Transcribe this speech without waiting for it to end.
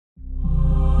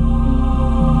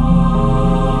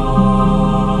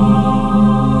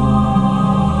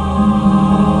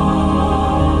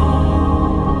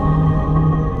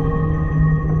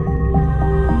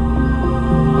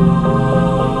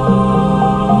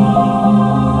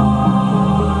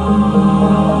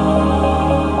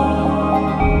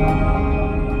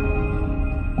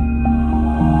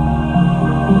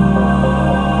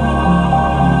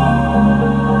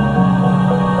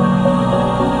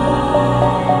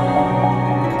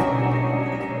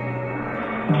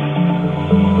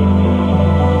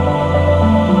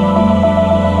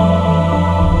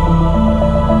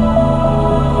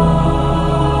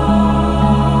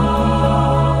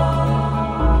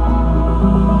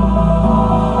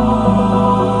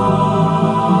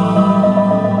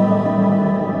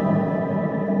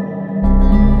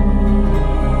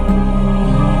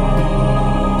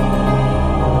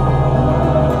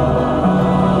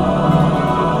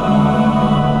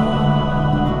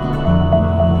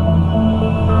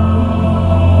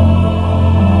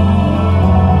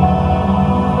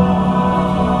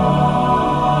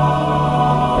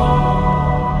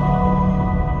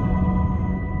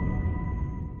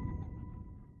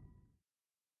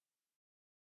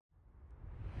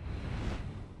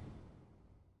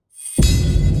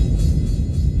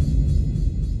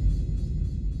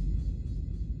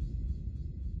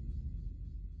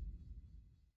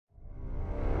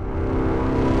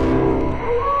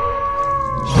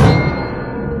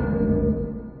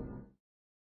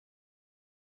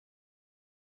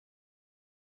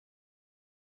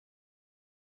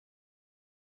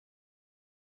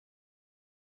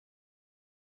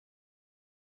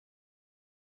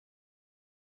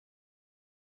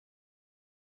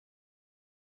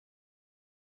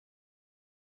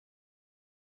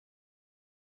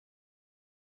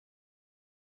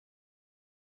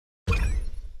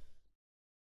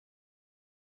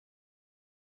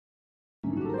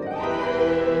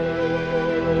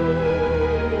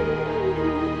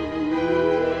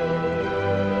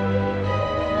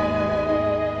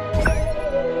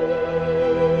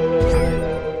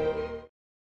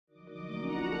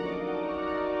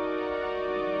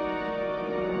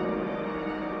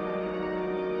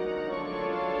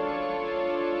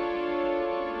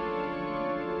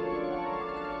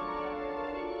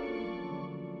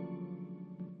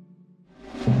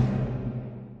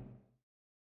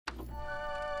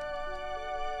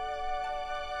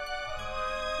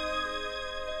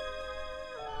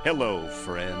Hello,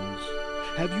 friends.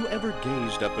 Have you ever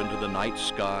gazed up into the night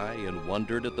sky and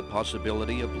wondered at the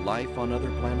possibility of life on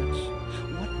other planets?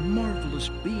 What marvelous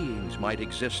beings might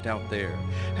exist out there,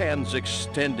 hands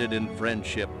extended in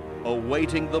friendship,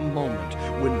 awaiting the moment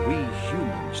when we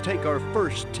humans take our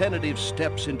first tentative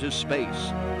steps into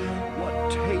space? What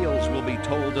tales will be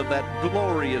told of that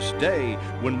glorious day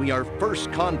when we are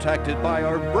first contacted by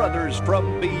our brothers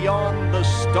from beyond the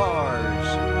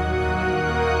stars?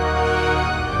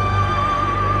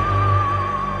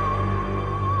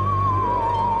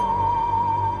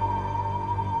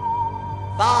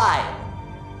 5.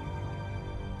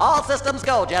 All systems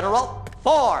go, General.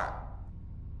 4.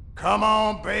 Come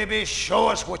on, baby, show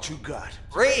us what you got.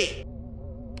 3.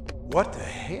 What the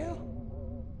hell?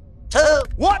 2.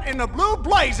 What in the blue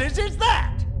blazes is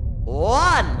that?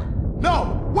 1.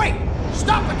 No, wait!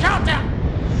 Stop the countdown!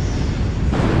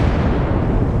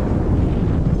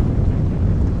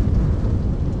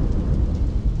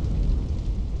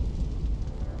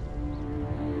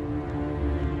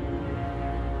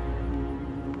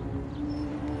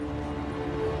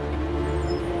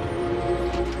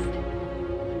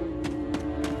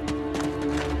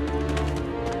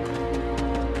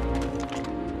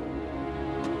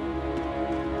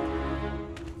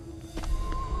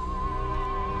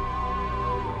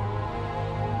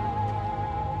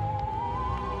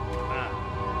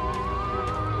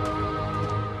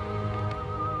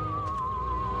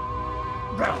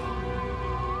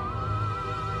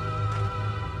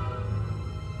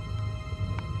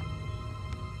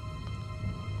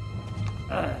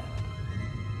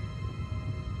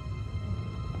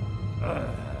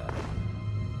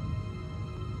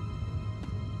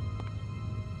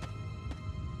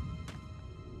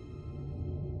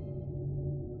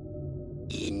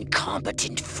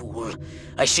 Incompetent fool.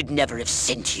 I should never have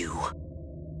sent you.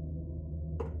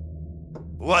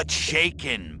 What's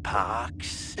shaking,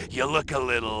 Pox? You look a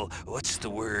little, what's the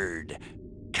word?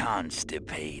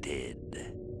 Constipated.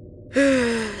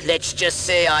 Let's just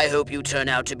say I hope you turn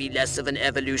out to be less of an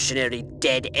evolutionary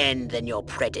dead end than your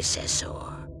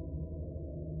predecessor.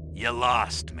 You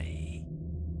lost me.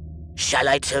 Shall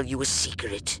I tell you a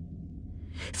secret?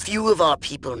 Few of our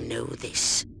people know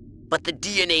this, but the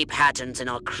DNA patterns in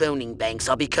our cloning banks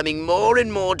are becoming more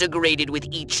and more degraded with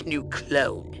each new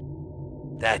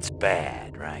clone. That's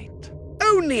bad, right?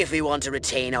 Only if we want to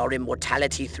retain our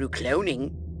immortality through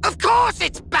cloning. Of course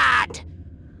it's bad!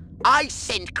 I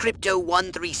sent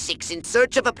Crypto-136 in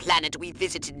search of a planet we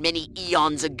visited many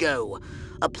eons ago.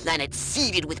 A planet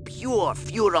seeded with pure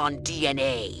Furon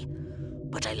DNA.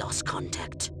 But I lost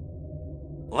contact.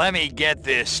 Let me get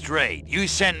this straight. You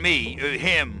sent me,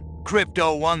 him,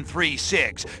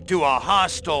 Crypto-136, to a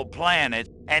hostile planet,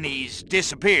 and he's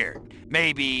disappeared.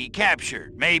 Maybe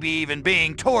captured, maybe even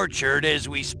being tortured as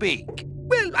we speak.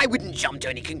 Well, I wouldn't jump to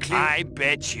any conclusion. I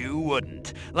bet you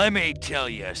wouldn't. Let me tell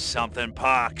you something,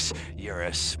 Pox. You're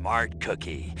a smart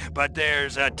cookie. But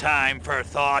there's a time for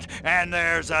thought, and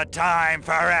there's a time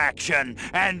for action.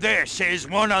 And this is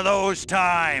one of those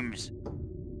times.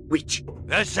 Which?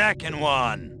 The second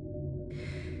one.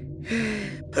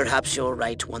 Perhaps you're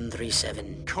right,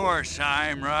 137. Course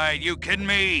I'm right. You kidding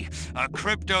me? A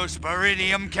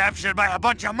cryptosporidium captured by a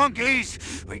bunch of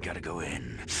monkeys? We gotta go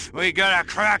in. We gotta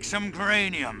crack some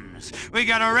craniums. We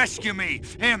gotta rescue me.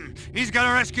 Him, he's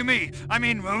gotta rescue me. I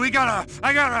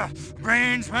gotta...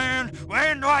 Brains, man,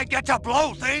 when do I get to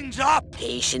blow things up?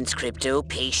 Patience, Crypto,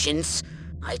 patience.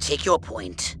 I take your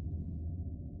point.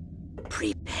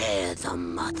 Prepare the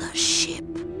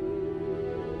mothership.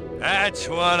 That's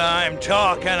what I'm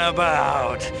talking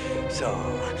about. So,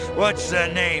 what's the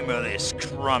name of this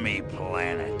crummy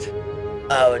planet?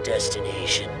 Our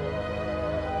destination.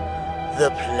 The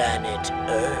planet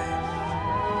Earth.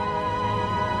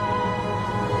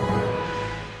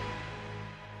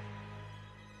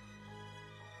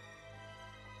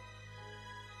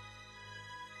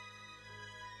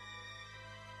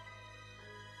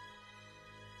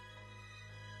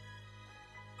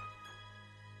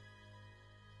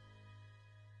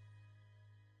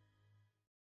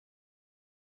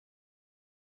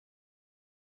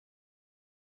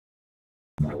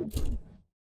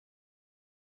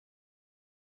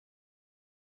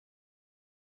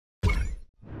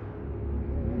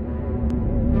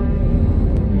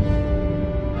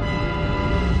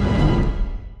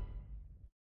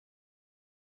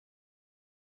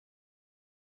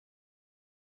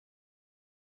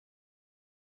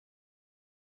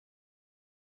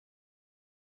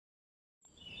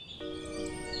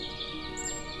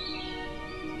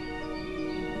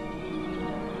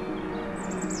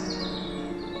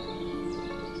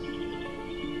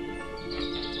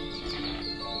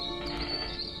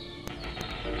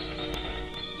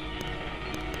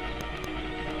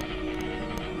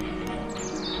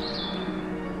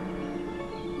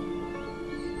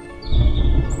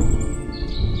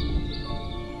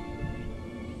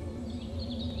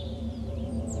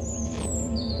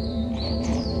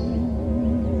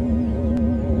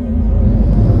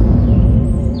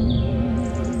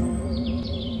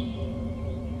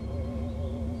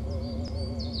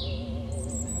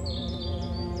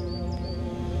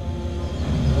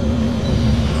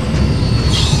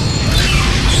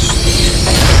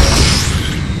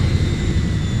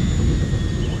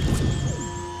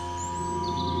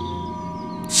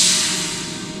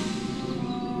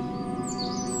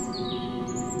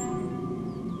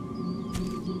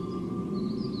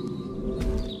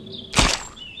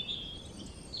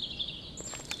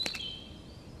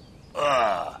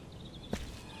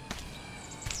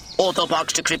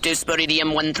 Orthobox to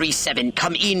Cryptosporidium 137.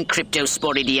 Come in,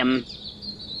 Cryptosporidium.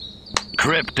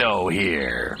 Crypto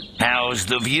here. How's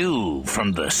the view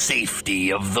from the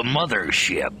safety of the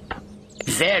mothership?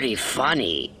 Very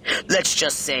funny. Let's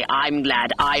just say I'm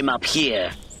glad I'm up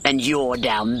here and you're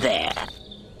down there.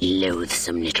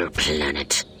 Loathsome little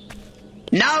planet.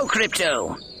 Now,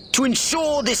 Crypto, to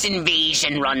ensure this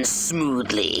invasion runs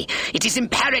smoothly, it is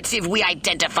imperative we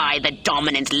identify the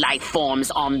dominant life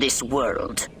forms on this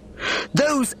world.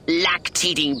 Those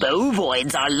lactating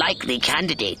bovoids are likely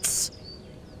candidates.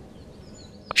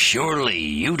 Surely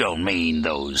you don't mean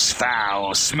those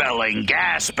foul-smelling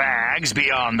gas bags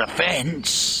beyond the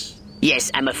fence?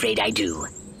 Yes, I'm afraid I do.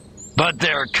 But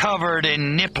they're covered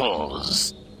in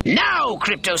nipples. Now,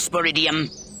 Cryptosporidium!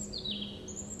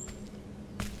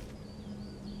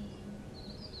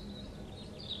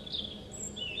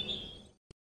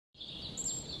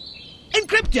 And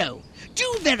Crypto,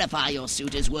 do verify your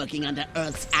suit is working under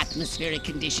Earth's atmospheric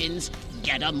conditions.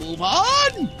 Get a move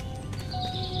on!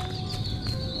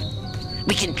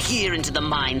 We can peer into the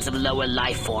minds of lower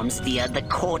life forms via the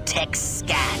Cortex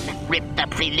scan. Rip the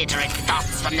preliterate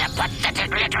thoughts from their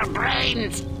pathetic little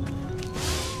brains.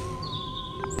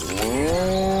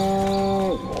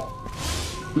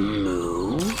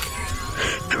 Moo.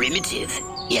 Primitive,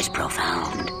 yet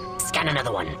profound. Scan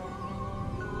another one.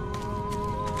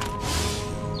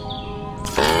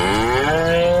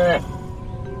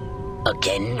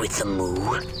 Again with the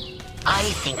moo. I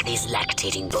think these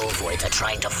lactating bovoids are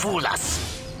trying to fool us.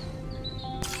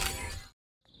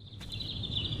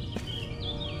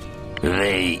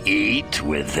 They eat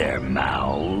with their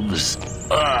mouths.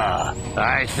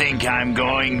 I think I'm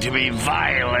going to be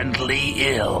violently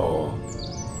ill.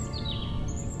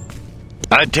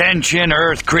 Attention,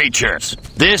 Earth creatures.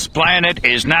 This planet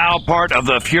is now part of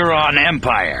the Furon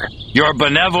Empire. Your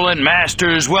benevolent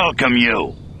masters welcome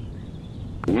you.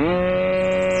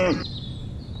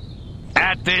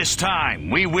 At this time,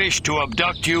 we wish to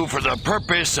abduct you for the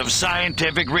purpose of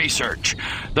scientific research.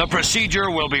 The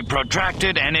procedure will be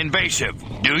protracted and invasive.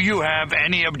 Do you have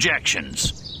any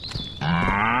objections?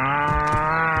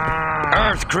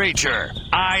 Earth creature,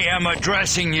 I am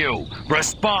addressing you.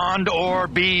 Respond or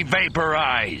be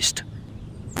vaporized.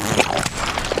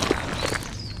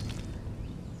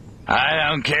 I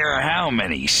don't care how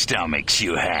many stomachs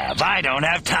you have. I don't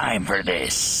have time for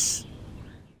this.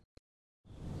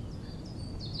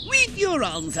 We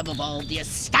Furons have evolved the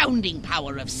astounding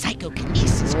power of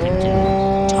psychokinesis,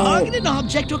 Crypto. Target an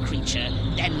object or creature,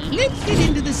 then lift it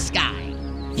into the sky.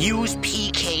 Use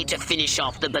PK to finish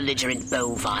off the belligerent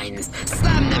bovines.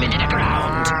 Slam them into the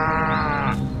ground.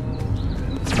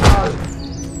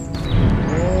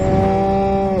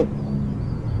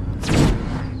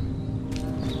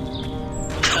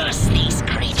 Curse these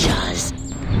creatures.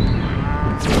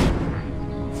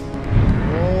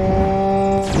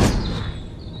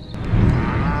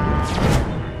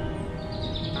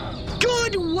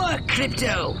 Good work,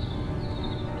 Crypto.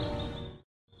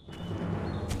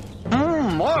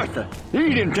 Martha, you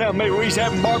didn't tell me we was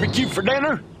having barbecue for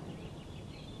dinner.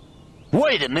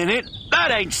 Wait a minute,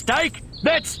 that ain't steak.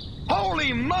 That's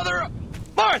holy mother...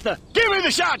 Martha, give me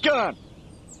the shotgun.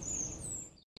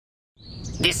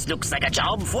 This looks like a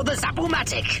job for the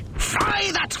Zapomatic.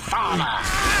 Fry that farmer!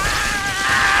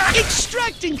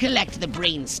 Extract and collect the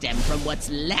brainstem from what's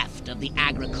left of the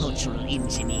agricultural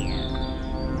engineer.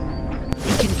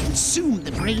 You can consume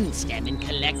the brainstem and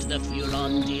collect the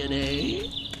Furon DNA.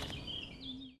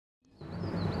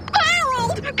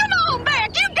 Come on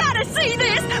back! You gotta see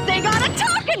this! They got a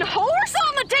talking horse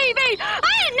on the TV! I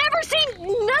ain't never seen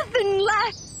nothing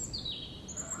like...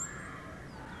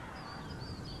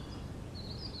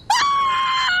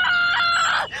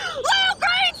 Ah! Little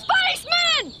green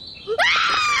spaceman!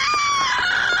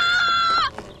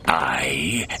 Ah!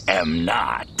 I am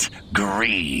not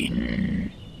green.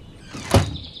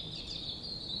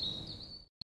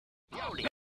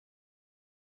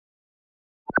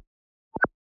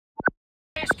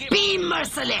 Be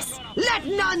merciless! Let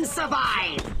none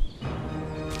survive!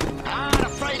 I'm not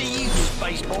afraid of you,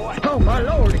 space boy. Oh, my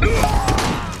lord.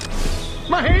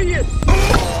 My head!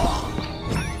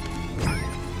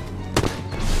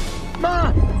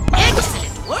 Ma!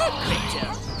 Excellent work, Crypto!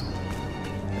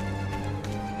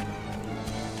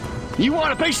 You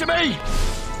want a piece of me?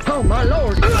 Oh, my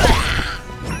lord.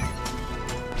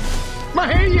 My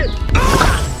head!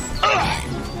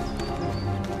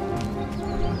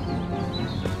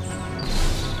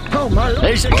 Oh, my lord.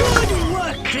 There's a Good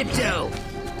work, Crypto!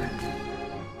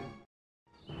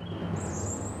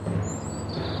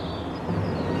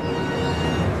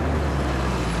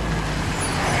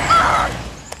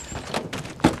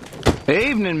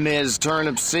 Evening, Ms.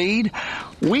 Turnipseed.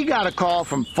 We got a call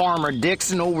from Farmer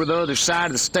Dixon over the other side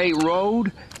of the state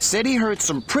road. Said he heard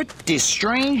some pretty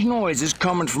strange noises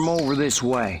coming from over this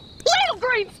way. Little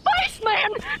green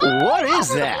spaceman! What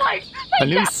is Over the that? place. A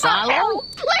They new got silo? my arrow,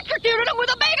 electrocuted him with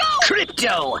a big old...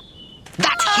 Crypto!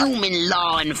 That human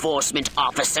law enforcement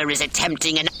officer is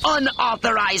attempting an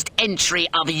unauthorized entry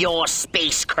of your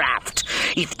spacecraft.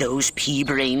 If those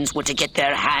pea-brains were to get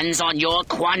their hands on your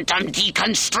quantum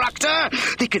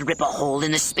deconstructor, they could rip a hole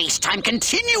in the space-time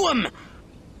continuum.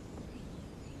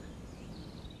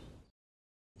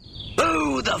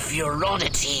 Oh, the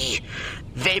furonity!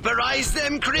 Vaporize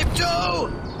them,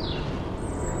 Crypto!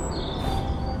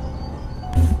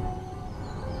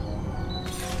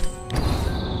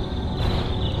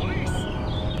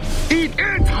 Eat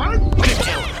it, huh?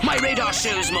 Crypto, my radar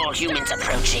shows more humans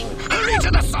approaching. Hurry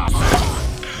to the saucer!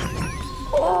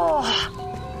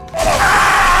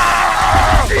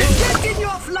 Get in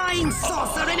your flying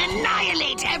saucer and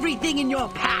annihilate everything in your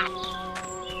path!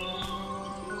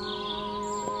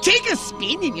 Take a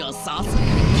spin in your saucer.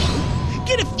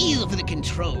 Get a feel for the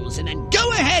controls and then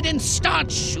go ahead and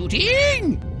start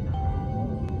shooting!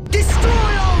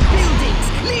 Destroy all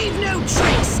buildings! Leave no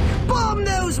trace! Bomb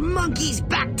those monkeys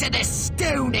back to the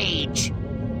Stone Age!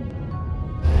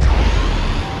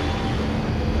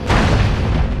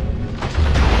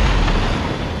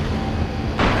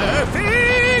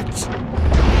 Perfect!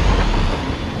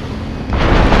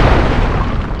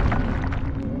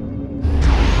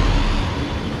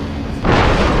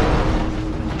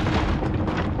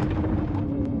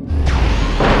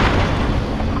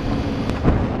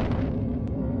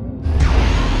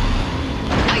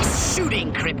 Nice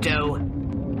shooting, Crypto!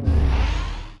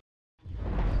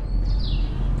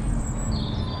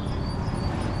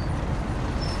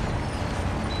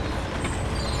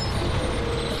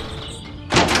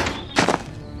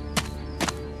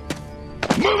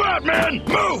 Move out, man!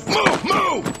 Move, move,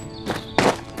 move!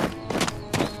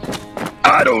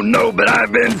 I don't know, but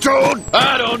I've been told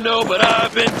I don't know, but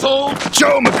I've been told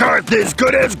Joe McCarthy's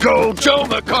good as gold. Joe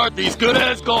McCarthy's good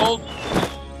as gold.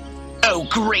 Oh,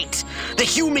 great! The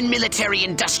human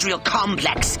military-industrial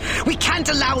complex! We can't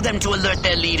allow them to alert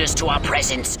their leaders to our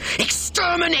presence!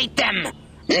 Exterminate them!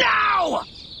 Now!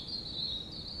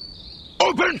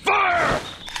 Open fire!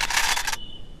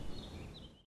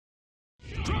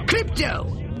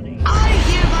 Crypto, I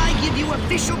hereby give you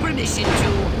official permission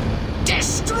to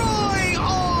destroy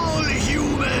all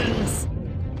humans!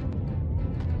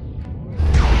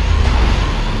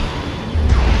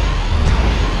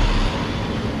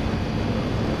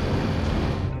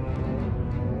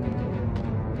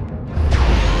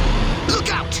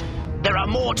 Look out! There are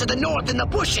more to the north in the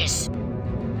bushes!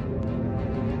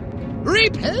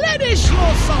 Replenish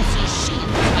your saucer's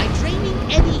shield by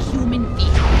draining any human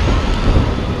vehicle.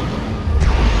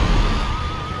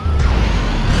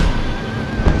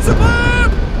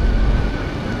 Superb!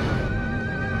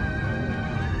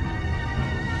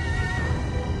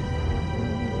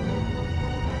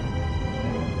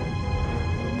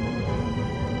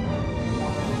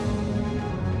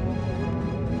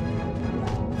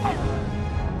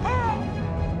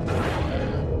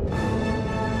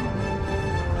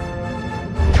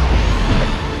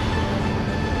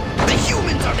 The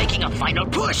humans are making a final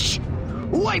push!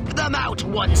 Wipe them out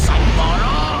once and for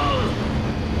all!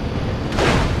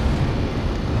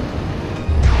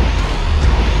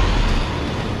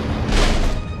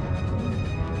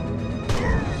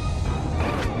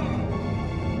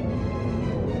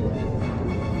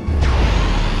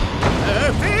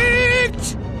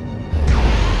 Perfect!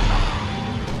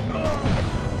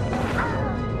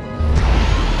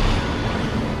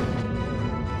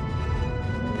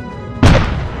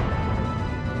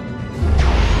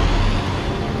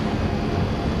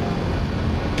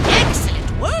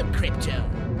 Excellent work, Crypto.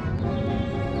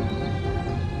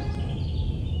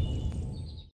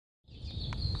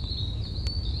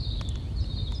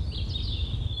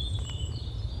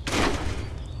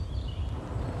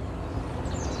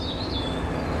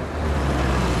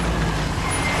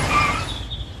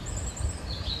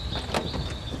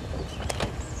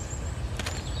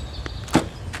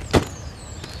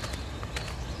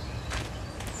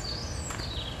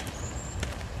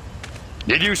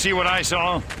 Did you see what I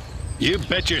saw? You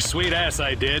bet your sweet ass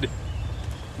I did.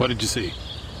 What did you see?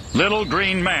 Little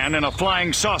green man in a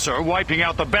flying saucer wiping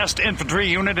out the best infantry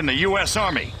unit in the U.S.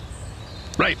 Army.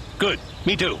 Right, good.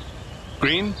 Me too.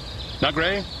 Green? Not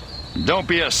gray? Don't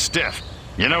be a stiff.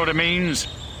 You know what it means?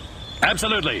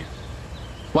 Absolutely.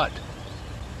 What?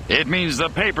 It means the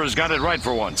paper's got it right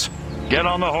for once. Get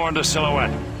on the horn to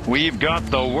Silhouette. We've got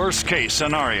the worst case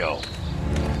scenario.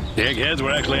 The eggheads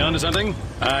were actually onto something?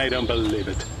 I don't believe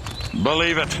it.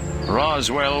 Believe it,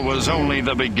 Roswell was only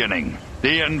the beginning.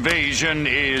 The invasion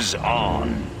is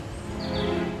on.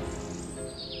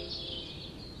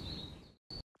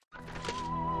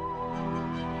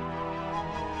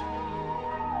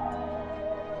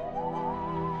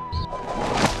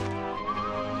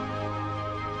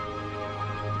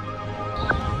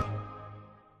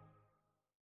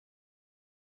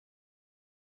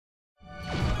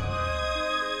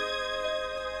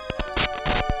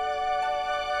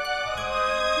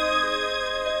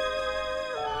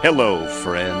 Hello,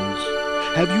 friends.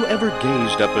 Have you ever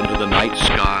gazed up into the night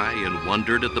sky and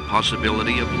wondered at the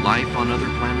possibility of life on other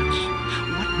planets?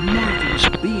 What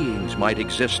marvelous beings might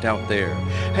exist out there,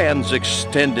 hands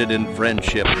extended in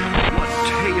friendship? What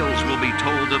tales will be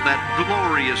told of that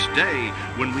glorious day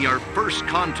when we are first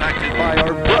contacted by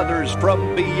our brothers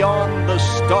from beyond the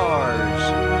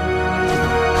stars?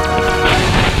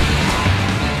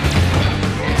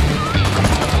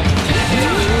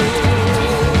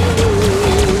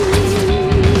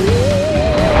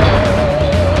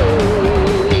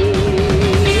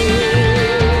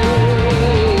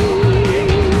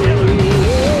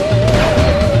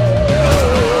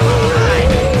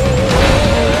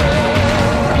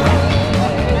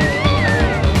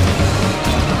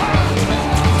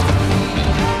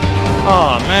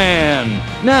 Aw,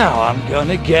 man. Now I'm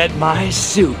gonna get my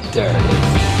suit dirty.